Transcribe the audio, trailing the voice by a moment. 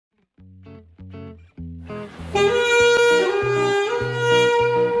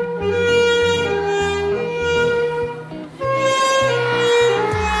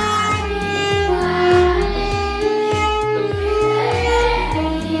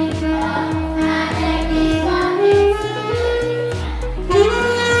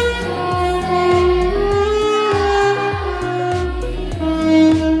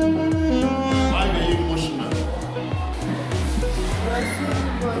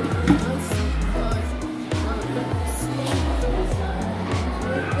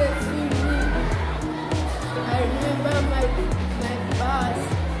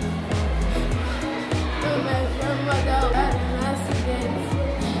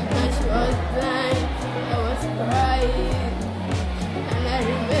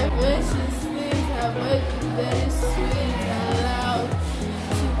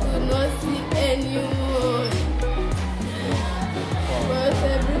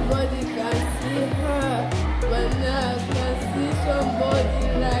nobody can see her, but now I can see somebody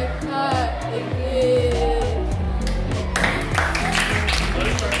like her again.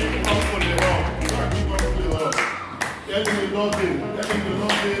 Tell him you love him. Tell him you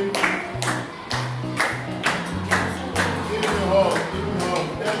love him. Give him a hug. Give him a hug.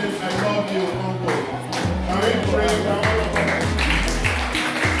 Tell him I love you, uncle. Can we pray for all of us?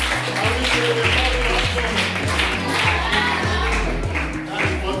 Can we pray the Father of God?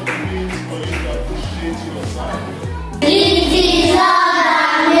 That's what it means for you to appreciate your son. It is love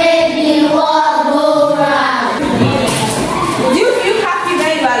that made the world go round. Do you feel happy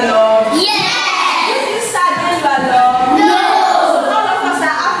when you are loved? Yeah. Do you feel sad when you are loved? No. All of us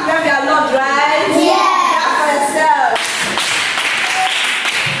are happy when we are loved, right? Yeah. Clap for yourself.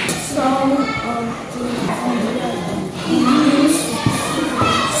 Song of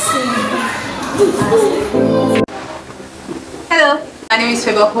Hello, my name is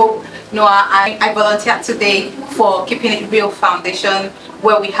Favor Hope Noah. I volunteered today for Keeping It Real Foundation,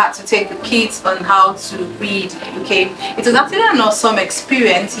 where we had to take the kids on how to read. Okay, it was actually an awesome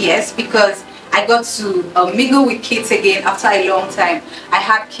experience, yes, because I got to mingle with kids again after a long time. I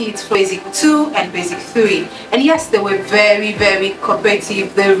had kids for basic 2 and basic 3, and yes, they were very, very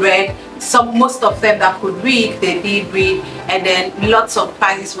cooperative. They read. Most of them that could read, they did read, and then lots of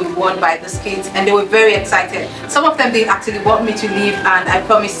prizes were won by those kids, and they were very excited. Some of them didn't actually want me to leave, and I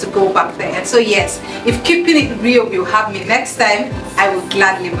promised to go back there. And so yes, if Keeping It Real will have me next time, I will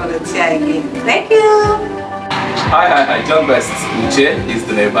gladly volunteer again. Thank you. Hi, John Best Uche is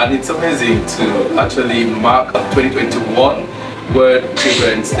the name, and it's amazing to actually mark 2021 World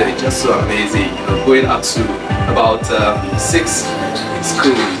Children's Day. Just so amazing, you know, going up to about 6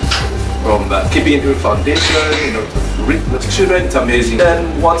 schools from Keeping It Real Foundation, you know, to read to the children. It's amazing.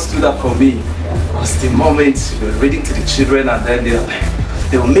 Then what stood out for me was the moment, you know, reading to the children, and then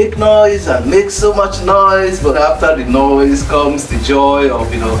they'll make noise and make so much noise, but after the noise comes the joy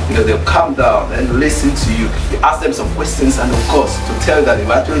of, you know, they'll calm down and listen to you. You ask them some questions, and of course, to tell you that they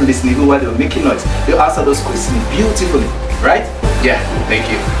were actually listening even while they were making noise. They'll answer those questions beautifully, right? Yeah, thank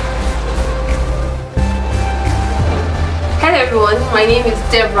you. Hello everyone, my name is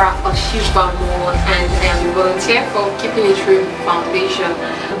Deborah Oshibamo, and I am a volunteer for Keeping It Real Foundation.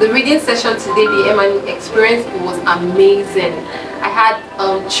 The reading session today, the Emily experience, was amazing. I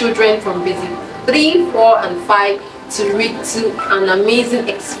had children from basic 3, 4 and 5 to read to an amazing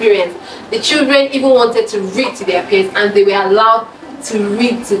experience. The children even wanted to read to their peers, and they were allowed to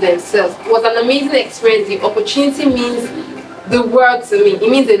read to themselves. It was an amazing experience. The opportunity means the world to me. It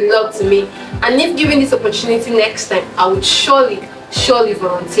means a lot to me. And if given this opportunity next time, I would surely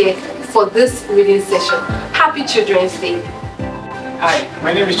volunteer for this reading session. Happy Children's Day. Hi,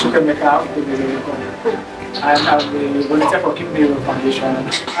 my name is Chukwemeka, and I'm a volunteer for Keeping It Real Foundation.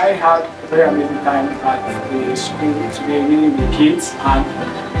 I had a very amazing time at the school today reading with kids, and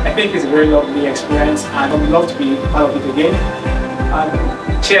I think it's a very lovely experience, and I would love to be part of it again.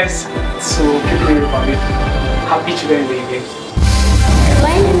 And cheers to Keeping It Real Foundation. Happy Children's Day again.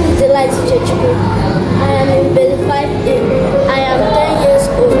 My name is Delight Chechiko. I am in Beli 5A. I am 10 years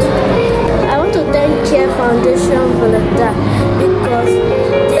old. I want to thank KIR Foundation volunteer because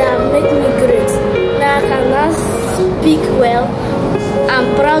they have made me great. Now I can now speak well. I'm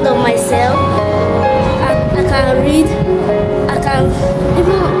proud of myself. I can read. I can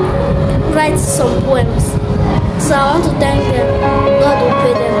even write some poems. So I want to thank them. God will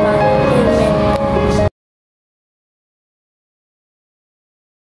pay them.